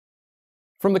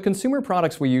From the consumer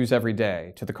products we use every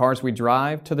day, to the cars we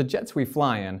drive, to the jets we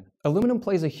fly in, aluminum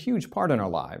plays a huge part in our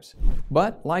lives.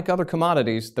 But, like other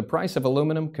commodities, the price of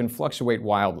aluminum can fluctuate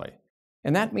wildly.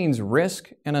 And that means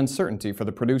risk and uncertainty for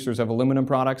the producers of aluminum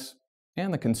products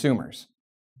and the consumers.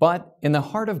 But in the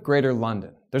heart of Greater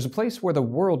London, there's a place where the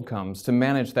world comes to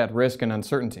manage that risk and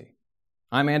uncertainty.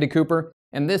 I'm Andy Cooper,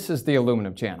 and this is the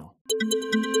Aluminum Channel.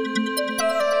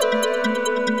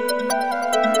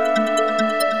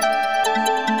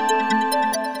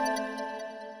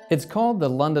 It's called the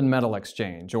London Metal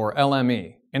Exchange, or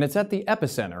LME, and it's at the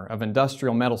epicenter of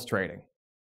industrial metals trading.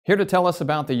 Here to tell us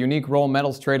about the unique role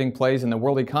metals trading plays in the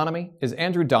world economy is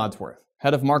Andrew Dodsworth,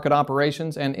 Head of Market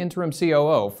Operations and Interim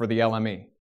COO for the LME.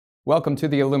 Welcome to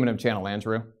the Aluminum Channel,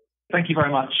 Andrew. Thank you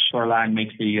very much for allowing me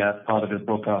to be part of this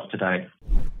broadcast today.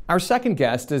 Our second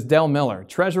guest is Del Miller,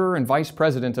 Treasurer and Vice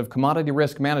President of Commodity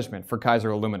Risk Management for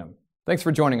Kaiser Aluminum. Thanks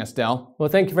for joining us, Del. Well,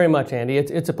 thank you very much, Andy.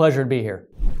 It's a pleasure to be here.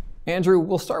 Andrew,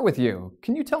 we'll start with you.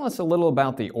 Can you tell us a little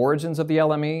about the origins of the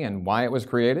LME and why it was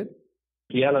created?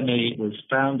 The LME was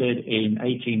founded in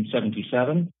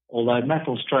 1877, although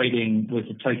metals trading was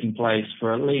taking place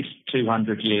for at least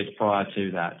 200 years prior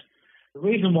to that. The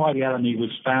reason why the LME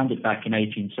was founded back in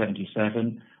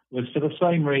 1877 was for the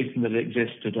same reason that it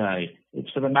exists today. It's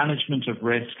for the management of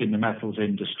risk in the metals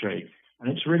industry.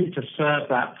 And it's really to serve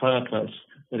that purpose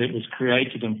that it was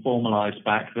created and formalized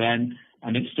back then,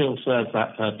 and it still serves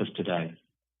that purpose today.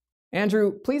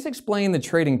 Andrew, please explain the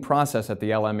trading process at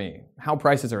the LME, how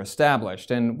prices are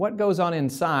established, and what goes on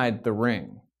inside the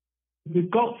ring. We've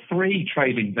got three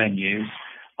trading venues.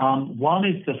 One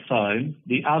is the phone,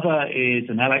 the other is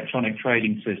an electronic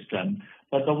trading system,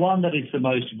 but the one that is the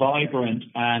most vibrant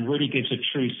and really gives a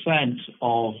true sense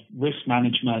of risk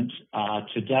management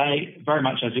today, very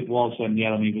much as it was when the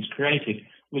LME was created,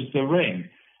 was the ring.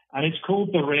 And it's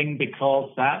called the ring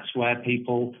because that's where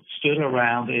people stood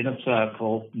around in a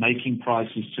circle making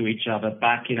prices to each other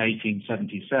back in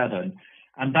 1877.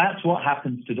 And that's what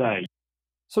happens today.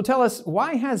 So tell us,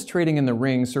 why has trading in the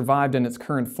ring survived in its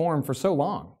current form for so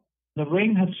long? The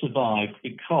ring has survived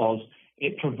because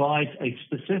it provides a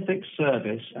specific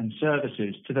service and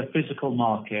services to the physical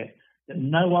market that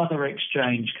no other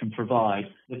exchange can provide.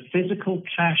 The physical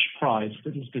cash price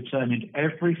that is determined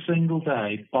every single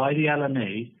day by the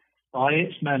LME, by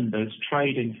its members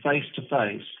trading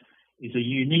face-to-face, is a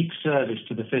unique service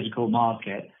to the physical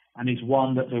market and is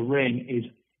one that the ring is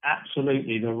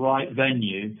absolutely the right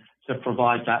venue to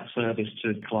provide that service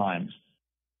to clients.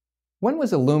 When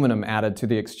was aluminum added to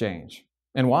the exchange,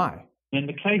 and why? In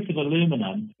the case of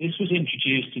aluminum, this was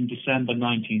introduced in December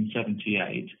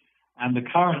 1978, and the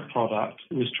current product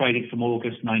was traded from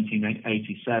August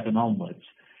 1987 onwards.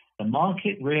 The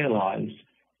market realized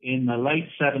in the late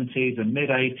 70s and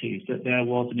mid-80s that there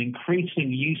was an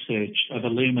increasing usage of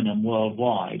aluminum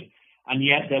worldwide, and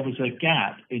yet there was a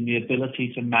gap in the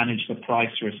ability to manage the price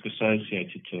risk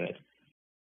associated to it.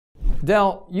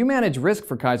 Del, you manage risk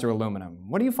for Kaiser Aluminum.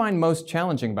 What do you find most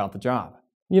challenging about the job?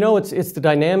 You know, it's the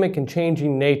dynamic and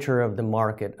changing nature of the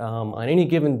market. On any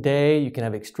given day, you can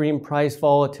have extreme price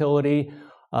volatility.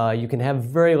 You can have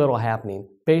very little happening.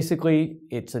 Basically,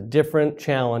 it's a different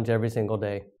challenge every single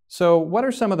day. So what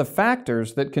are some of the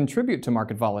factors that contribute to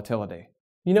market volatility?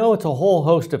 You know, it's a whole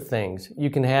host of things. You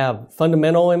can have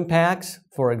fundamental impacts,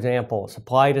 for example,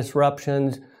 supply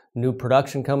disruptions, new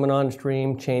production coming on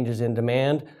stream, changes in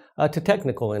demand, to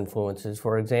technical influences,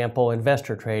 for example,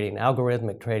 investor trading,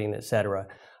 algorithmic trading, etc.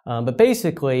 But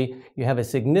basically, you have a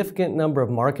significant number of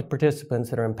market participants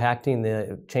that are impacting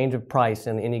the change of price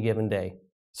in any given day.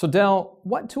 So Del,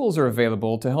 what tools are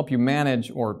available to help you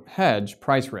manage or hedge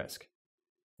price risk?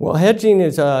 Well, hedging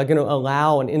is going to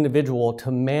allow an individual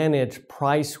to manage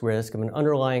price risk of an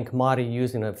underlying commodity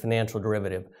using a financial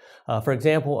derivative. For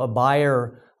example, a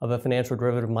buyer of a financial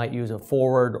derivative might use a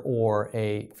forward or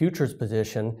a futures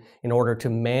position in order to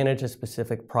manage a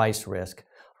specific price risk.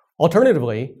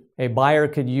 Alternatively, a buyer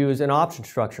could use an option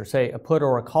structure, say a put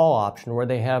or a call option, where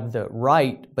they have the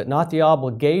right but not the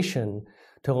obligation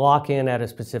to lock in at a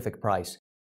specific price.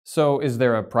 So is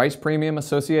there a price premium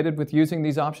associated with using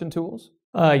these option tools?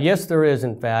 Yes, there is,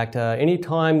 in fact. Any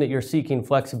time that you're seeking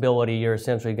flexibility, you're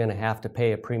essentially going to have to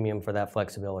pay a premium for that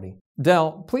flexibility.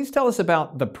 Del, please tell us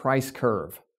about the price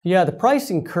curve. Yeah, the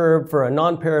pricing curve for a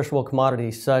non-perishable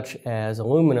commodity such as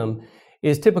aluminum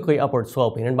is typically upward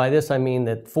sloping. And by this, I mean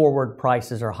that forward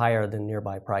prices are higher than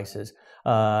nearby prices.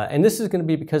 And this is going to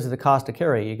be because of the cost to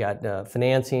carry. You got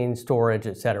financing, storage,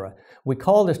 etc. We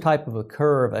call this type of a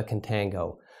curve a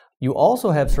contango. You also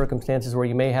have circumstances where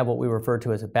you may have what we refer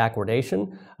to as a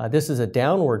backwardation. This is a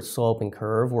downward sloping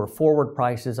curve where forward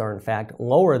prices are in fact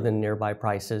lower than nearby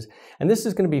prices. And this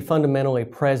is going to be fundamentally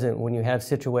present when you have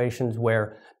situations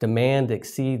where demand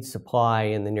exceeds supply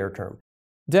in the near term.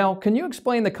 Del, can you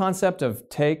explain the concept of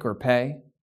take or pay?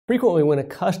 Frequently, when a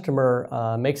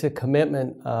customer makes a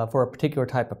commitment for a particular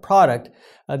type of product,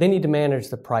 they need to manage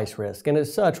the price risk. And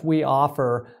as such, we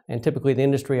offer, and typically the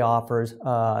industry offers,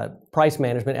 price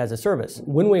management as a service.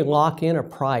 When we lock in a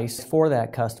price for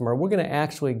that customer, we're going to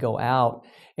actually go out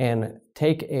and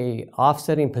take a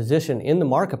offsetting position in the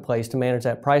marketplace to manage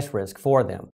that price risk for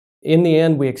them. In the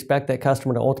end, we expect that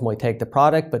customer to ultimately take the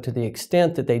product, but to the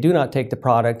extent that they do not take the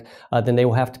product, then they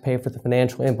will have to pay for the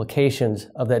financial implications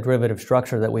of that derivative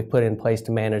structure that we've put in place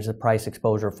to manage the price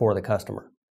exposure for the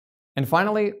customer. And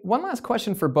finally, one last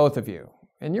question for both of you.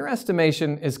 In your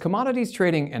estimation, is commodities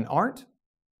trading an art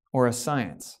or a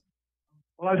science?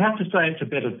 Well, I'd have to say it's a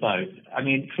bit of both. I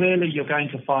mean, clearly you're going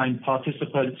to find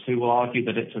participants who will argue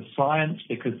that it's a science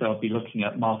because they'll be looking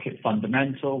at market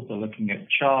fundamentals, they're looking at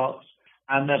charts,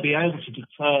 and they'll be able to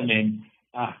determine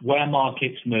where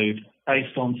markets move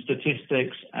based on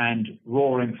statistics and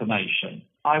raw information.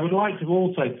 I would like to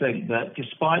also think that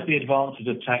despite the advances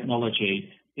of technology,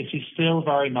 this is still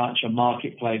very much a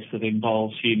marketplace that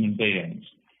involves human beings.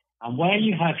 And where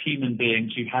you have human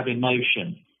beings, you have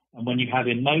emotion. And when you have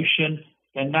emotion,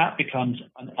 then that becomes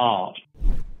an art.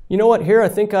 You know what, here I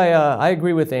think I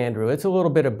agree with Andrew. It's a little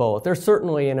bit of both. There's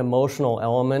certainly an emotional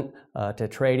element to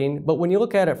trading, but when you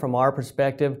look at it from our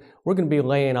perspective, we're going to be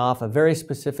laying off a very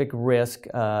specific risk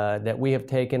that we have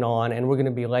taken on, and we're going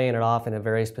to be laying it off in a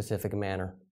very specific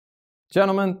manner.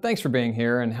 Gentlemen, thanks for being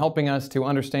here and helping us to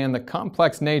understand the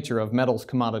complex nature of metals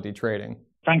commodity trading.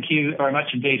 Thank you very much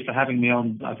indeed for having me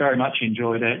on. I very much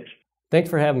enjoyed it. Thanks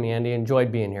for having me, Andy.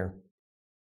 Enjoyed being here.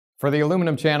 For the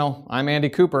Aluminum Channel, I'm Andy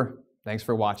Cooper. Thanks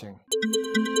for watching.